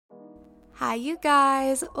Hi, you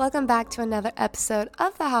guys. Welcome back to another episode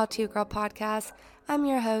of the How To Girl podcast. I'm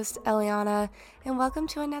your host, Eliana, and welcome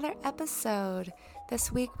to another episode.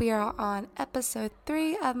 This week we are on episode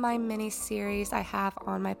 3 of my mini-series I have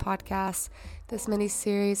on my podcast. This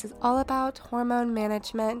mini-series is all about hormone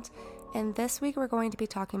management, and this week we're going to be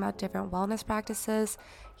talking about different wellness practices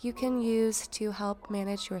you can use to help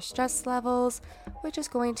manage your stress levels, which is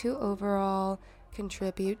going to overall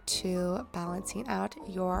contribute to balancing out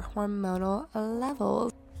your hormonal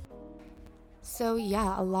levels. So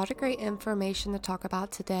yeah, a lot of great information to talk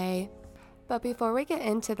about today. But before we get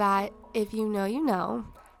into that, if you know, you know,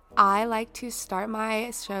 I like to start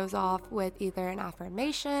my shows off with either an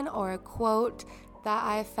affirmation or a quote that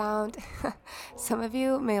I found. Some of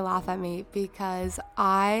you may laugh at me because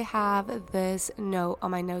I have this note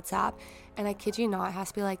on my notes app, and I kid you not, it has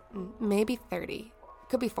to be like maybe 30.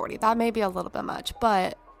 Could be 40. That may be a little bit much,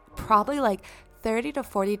 but probably like 30 to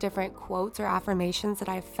 40 different quotes or affirmations that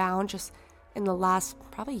I've found just in the last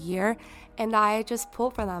probably year, and I just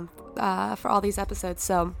pulled for them for all these episodes.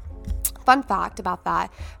 So fun fact about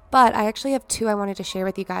that. But I actually have 2 I wanted to share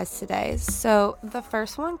with you guys today. So the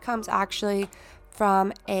first one comes actually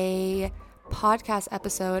from a podcast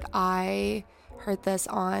episode. I heard this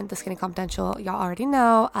on The Skinny Confidential. Y'all already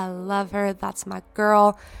know I love her. That's my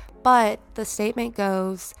girl. But the statement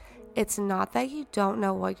goes, it's not that you don't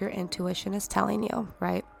know what your intuition is telling you,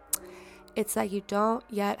 right? It's that you don't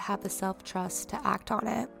yet have the self-trust to act on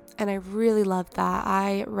it. And I really love that.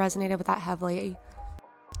 I resonated with that heavily.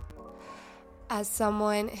 As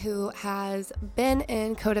someone who has been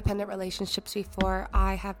in codependent relationships before,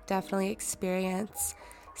 I have definitely experienced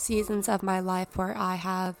seasons of my life where I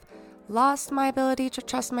have lost my ability to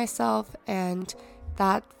trust myself, and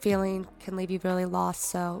that feeling can leave you really lost.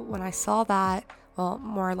 So when I saw that, well,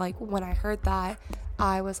 more like when I heard that,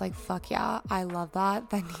 I was like, fuck yeah, I love that.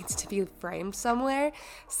 That needs to be framed somewhere.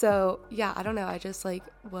 So yeah, I don't know. I just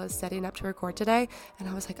was setting up to record today, and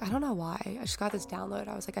I was like, I don't know why. I just got this download.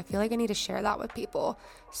 I was like, I feel like I need to share that with people.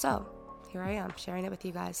 So here I am sharing it with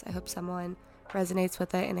you guys. I hope someone resonates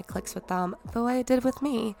with it and it clicks with them the way it did with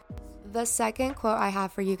me. The second quote I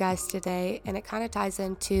have for you guys today, and it kind of ties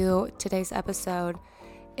into today's episode,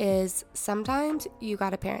 is sometimes you got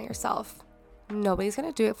to parent yourself. Nobody's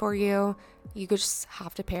going to do it for you. You just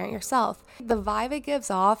have to parent yourself. The vibe it gives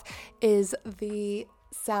off is the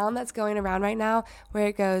sound that's going around right now where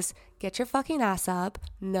it goes, get your fucking ass up.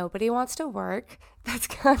 Nobody wants to work. That's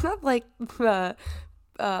kind of like the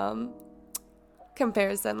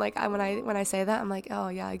comparison. Like when I say that, I'm like, oh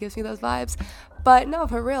yeah, it gives me those vibes. But no,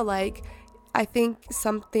 for real, I think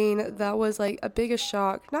something that was a biggest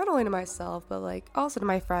shock, not only to myself, but also to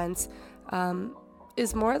my friends,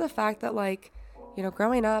 is more the fact that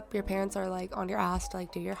growing up, your parents are on your ass to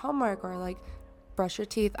do your homework or brush your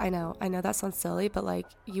teeth. I know that sounds silly, but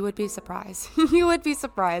you would be surprised. You would be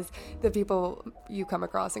surprised the people you come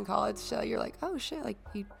across in college. So you're like, oh shit,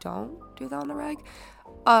 you don't do that on the reg.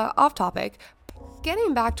 Off topic.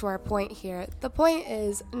 Getting back to our point here, the point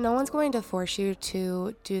is no one's going to force you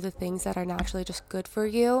to do the things that are naturally just good for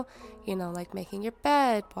you, like making your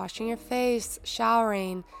bed, washing your face,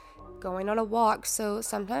 showering, going on a walk. So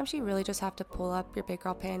sometimes you really just have to pull up your big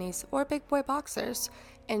girl panties or big boy boxers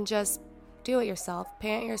and just do it yourself,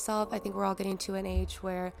 parent yourself. I think we're all getting to an age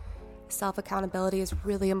where self-accountability is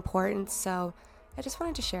really important. So I just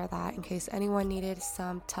wanted to share that in case anyone needed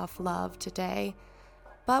some tough love today.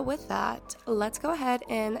 But with that, let's go ahead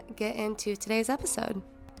and get into today's episode.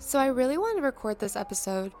 So I really wanted to record this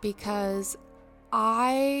episode because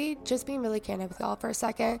just being really candid with y'all for a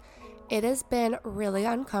second, it has been really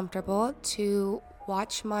uncomfortable to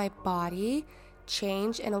watch my body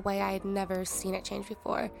change in a way I had never seen it change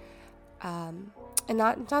before. And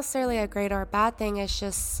not necessarily a great or a bad thing. It's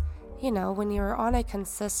just, when you're on a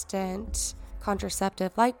consistent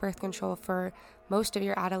contraceptive like birth control for most of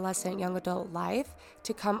your adolescent, young adult life,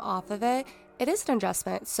 to come off of it, it is an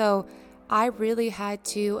adjustment. So I really had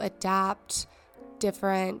to adapt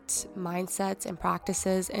different mindsets and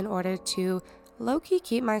practices in order to low-key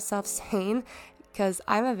keep myself sane, because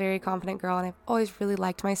I'm a very confident girl and I've always really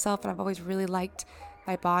liked myself, and I've always really liked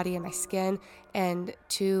my body and my skin, and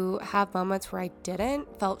to have moments where I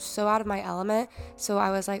didn't felt so out of my element. So I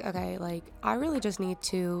was like, okay, I really just need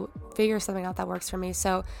to figure something out that works for me.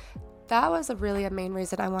 So that was a main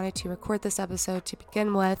reason I wanted to record this episode to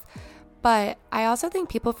begin with. But I also think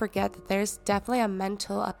people forget that there's definitely a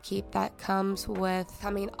mental upkeep that comes with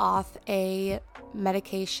coming off a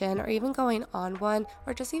medication or even going on one,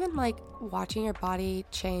 or just even like watching your body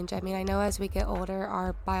change. I mean, I know as we get older,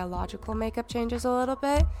 our biological makeup changes a little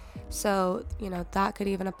bit. So, that could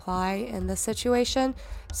even apply in this situation.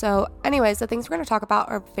 So anyways, the things we're going to talk about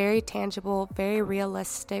are very tangible, very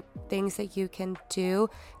realistic things that you can do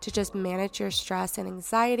to just manage your stress and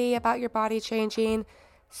anxiety about your body changing.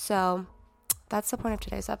 So that's the point of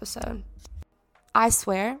today's episode. I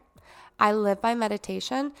swear, I live by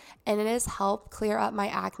meditation, and it has helped clear up my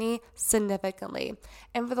acne significantly.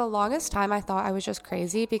 And for the longest time, I thought I was just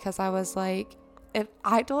crazy, because I was like, if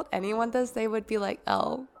I told anyone this, they would be like,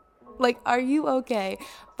 oh, like, are you okay?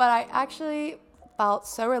 But I actually felt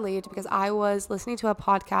so relieved, because I was listening to a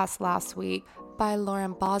podcast last week by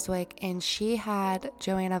Lauren Boswick, and she had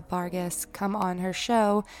Joanna Vargas come on her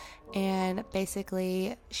show, and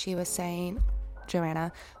basically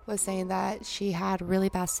Joanna was saying that she had really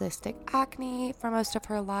bad cystic acne for most of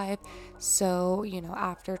her life. So,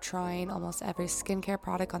 after trying almost every skincare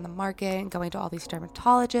product on the market and going to all these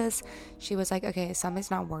dermatologists, she was like, okay,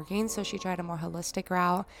 something's not working. So she tried a more holistic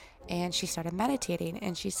route, and she started meditating.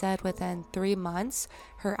 And she said within 3 months,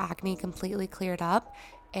 her acne completely cleared up.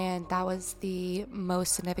 And that was the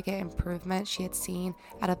most significant improvement she had seen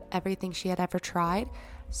out of everything she had ever tried.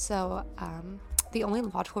 So, the only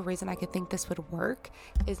logical reason I could think this would work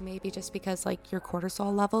is maybe just because like your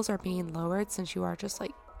cortisol levels are being lowered, since you are just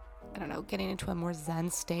like, I don't know, getting into a more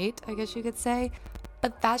zen state, I guess you could say.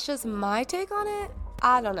 But that's just my take on it.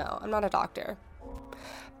 I don't know. I'm not a doctor.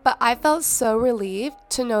 But I felt so relieved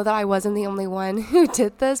to know that I wasn't the only one who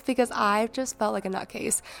did this, because I just felt like a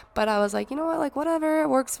nutcase. But I was like, you know what, like whatever, it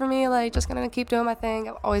works for me, like just gonna keep doing my thing.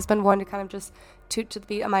 I've always been one to kind of just toot to the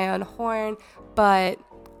beat of my own horn, but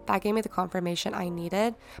that gave me the confirmation I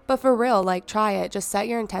needed. But for real, like try it. Just set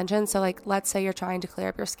your intention. So like, let's say you're trying to clear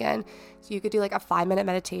up your skin. So you could do like a 5-minute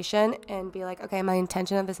meditation and be like, okay, my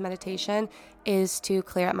intention of this meditation is to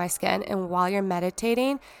clear up my skin. And while you're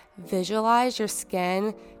meditating, visualize your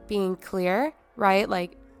skin being clear, right?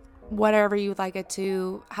 Like whatever you would like it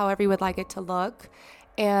to, however you would like it to look.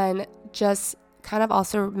 And just kind of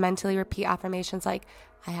also mentally repeat affirmations like,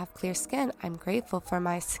 I have clear skin. I'm grateful for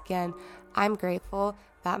my skin. I'm grateful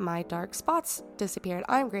that my dark spots disappeared.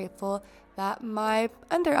 I'm grateful that my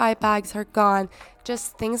under eye bags are gone.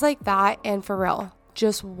 Just things like that. And for real,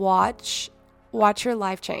 just watch your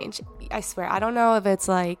life change. I swear, I don't know if it's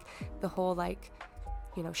like the whole like,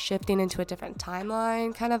 shifting into a different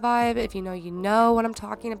timeline kind of vibe. If you know what I'm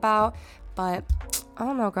talking about. But I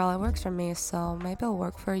don't know, girl, it works for me. So maybe it'll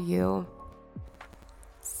work for you.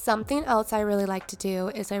 Something else I really like to do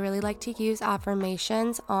is I really like to use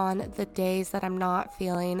affirmations on the days that I'm not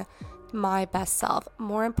feeling my best self.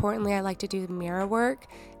 More importantly, I like to do mirror work.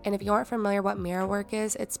 And if you aren't familiar what mirror work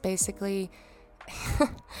is, it's basically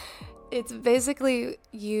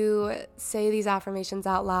you say these affirmations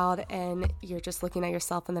out loud, and you're just looking at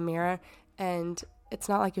yourself in the mirror, and it's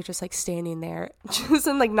not like you're just like standing there just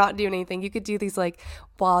and like not doing anything. You could do these like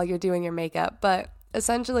while you're doing your makeup, but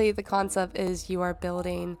essentially the concept is you are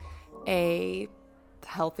building a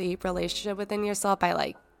healthy relationship within yourself by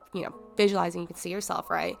like, visualizing you can see yourself,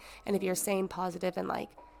 right? And if you're saying positive and like,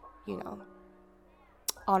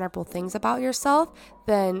 honorable things about yourself,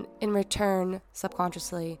 then in return,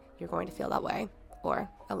 subconsciously, you're going to feel that way. Or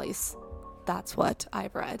at least that's what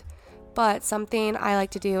I've read. But something I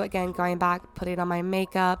like to do, again, going back, putting on my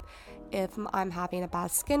makeup, if I'm having a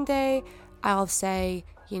bad skin day, I'll say,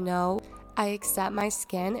 I accept my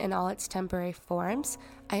skin in all its temporary forms.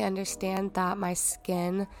 I understand that my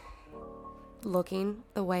skin looking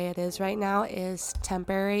the way it is right now is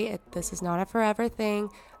temporary. This is not a forever thing.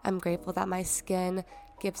 I'm grateful that my skin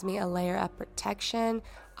gives me a layer of protection.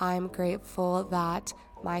 I'm grateful that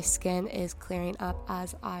my skin is clearing up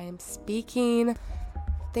as I am speaking.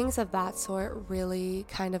 Things of that sort really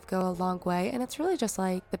kind of go a long way. And it's really just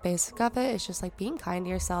like the basic of it is just like being kind to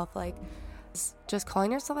yourself. Like just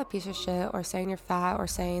calling yourself a piece of shit, or saying you're fat, or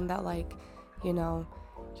saying that like, you're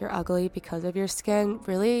ugly because of your skin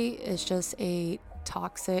really is just a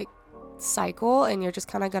toxic cycle, and you're just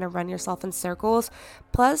kind of going to run yourself in circles.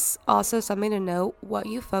 Plus, also something to note, what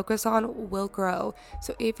you focus on will grow.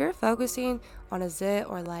 So if you're focusing on a zit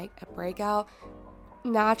or like a breakout,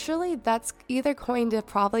 naturally that's either going to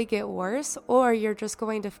probably get worse, or you're just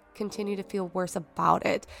going to continue to feel worse about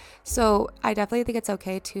it. So I definitely think it's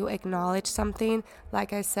okay to acknowledge something.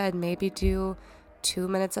 Like I said, maybe do 2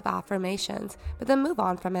 minutes of affirmations, but then move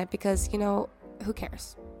on from it, because who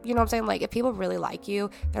cares? you know what I'm saying? Like, if people really like you,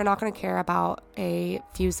 they're not going to care about a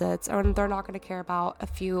few zits, or they're not going to care about a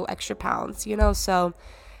few extra pounds, you know? So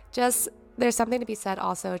just, there's something to be said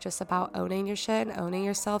also just about owning your shit and owning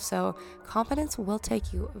yourself. So confidence will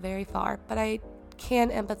take you very far, but I can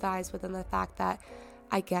empathize within the fact that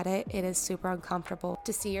I get it. It is super uncomfortable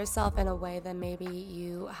to see yourself in a way that maybe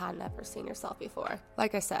you had never seen yourself before.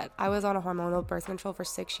 Like I said, I was on a hormonal birth control for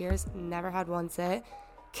 6 years, never had one zit,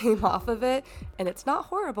 came off of it, and it's not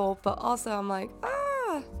horrible, but also I'm like,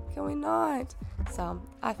 can we not? So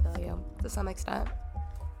I feel you to some extent.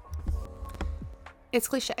 It's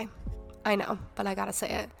cliche, I know, but I gotta say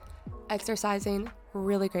it. Exercising,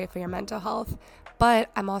 really great for your mental health.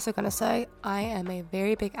 But I'm also going to say I am a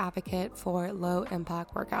very big advocate for low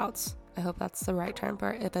impact workouts. I hope that's the right term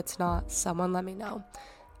for it. If it's not, someone let me know.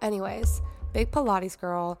 Anyways, big Pilates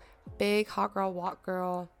girl, big hot girl walk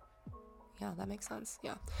girl. Yeah, that makes sense.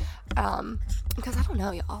 Yeah. Because I don't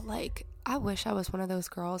know, y'all. Like, I wish I was one of those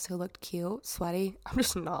girls who looked cute, sweaty. I'm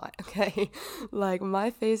just not, okay? Like,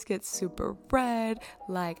 my face gets super red.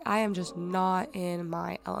 Like, I am just not in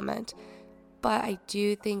my element. But I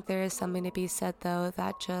do think there is something to be said, though,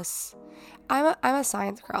 that just, I'm a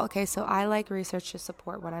science girl, okay? So I like research to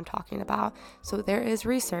support what I'm talking about. So there is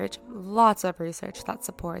research, lots of research that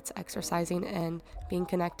supports exercising and being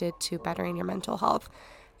connected to bettering your mental health.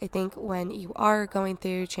 I think when you are going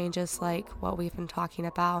through changes like what we've been talking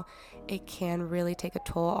about, it can really take a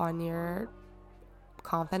toll on your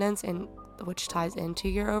confidence, and which ties into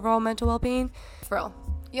your overall mental well-being. For real.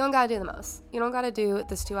 You don't gotta do the most. You don't gotta do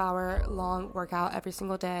this 2-hour long workout every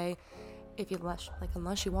single day.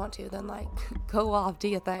 Unless you want to, then like go off, do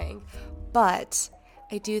your thing. But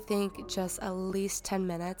I do think just at least 10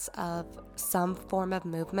 minutes of some form of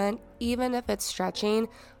movement, even if it's stretching,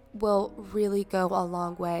 will really go a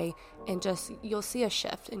long way, and just you'll see a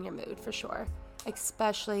shift in your mood for sure.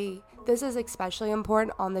 This is especially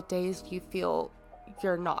important on the days you feel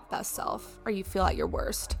you're not best self or you feel at your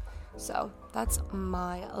worst. So that's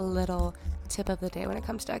my little tip of the day when it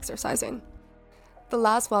comes to exercising. The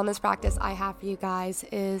last wellness practice I have for you guys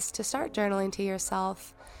is to start journaling to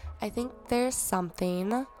yourself. I think there's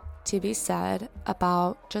something to be said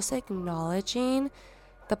about just acknowledging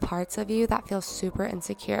the parts of you that feel super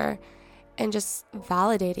insecure and just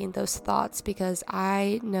validating those thoughts, because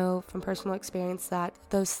I know from personal experience that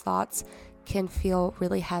those thoughts can feel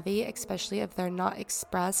really heavy, especially if they're not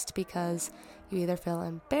expressed, because you either feel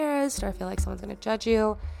embarrassed or feel like someone's going to judge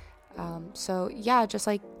you. So yeah, just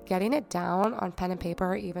like getting it down on pen and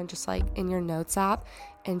paper, or even just like in your notes app,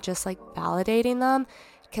 and just like validating them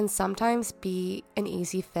can sometimes be an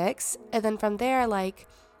easy fix. And then from there, like,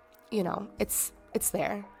 you know, it's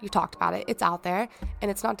there. You talked about it. It's out there, and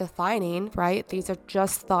it's not defining, right? These are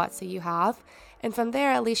just thoughts that you have. And from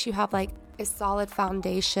there, at least you have like a solid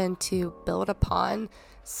foundation to build upon,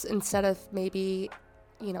 instead of maybe,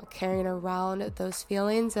 you know, carrying around those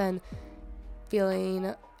feelings and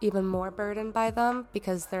feeling even more burdened by them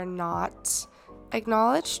because they're not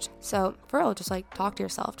acknowledged. So for real, just like talk to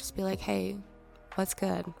yourself. Just be like, hey, what's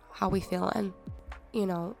good? How we feeling? You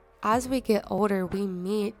know, as we get older, we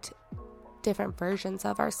meet different versions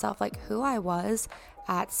of ourselves. Like who I was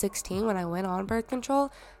at 16 when I went on birth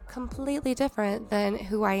control, completely different than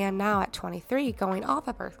who I am now at 23 going off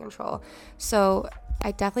of birth control. So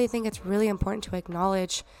I definitely think it's really important to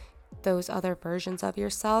acknowledge those other versions of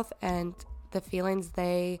yourself and the feelings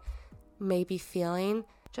they may be feeling.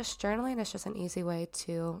 Just journaling is just an easy way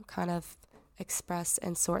to kind of express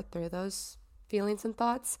and sort through those feelings and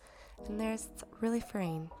thoughts. And it's really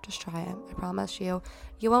freeing. Just try it. I promise you.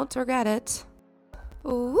 You won't regret it.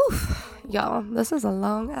 Oof. Y'all, this is a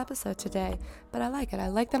long episode today, but I like it. I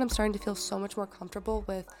like that I'm starting to feel so much more comfortable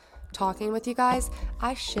with talking with you guys.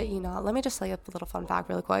 I shit you not. Let me just tell you a little fun fact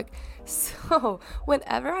really quick. So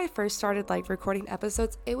whenever I first started like recording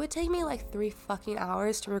episodes, it would take me like 3 fucking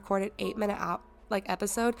hours to record an 8-minute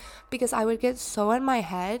episode, because I would get so in my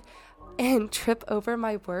head and trip over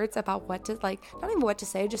my words about what to, like, not even what to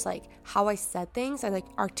say, just like how I said things and like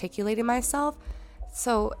articulating myself.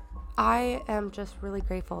 So I am just really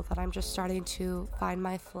grateful that I'm just starting to find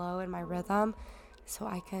my flow and my rhythm, so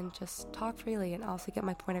I can just talk freely and also get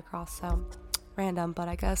my point across. So random, but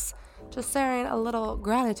I guess just sharing a little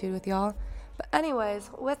gratitude with y'all. But anyways,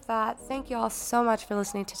 with that, thank you all so much for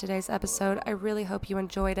listening to today's episode. I really hope you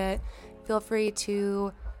enjoyed it. Feel free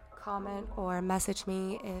to comment or message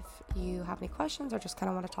me if you have any questions or just kind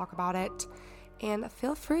of want to talk about it. And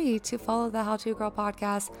feel free to follow the How To Girl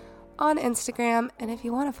podcast on Instagram. And if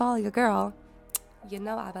you want to follow your girl, you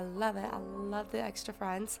know I love it. I love the extra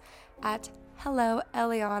friends at Hello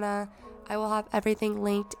Eliana. I will have everything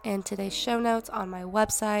linked in today's show notes on my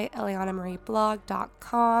website,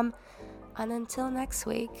 elianamarieblog.com. And until next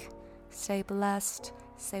week, stay blessed,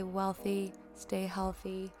 stay wealthy, stay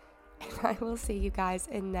healthy, and I will see you guys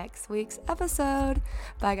in next week's episode.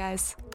 Bye, guys.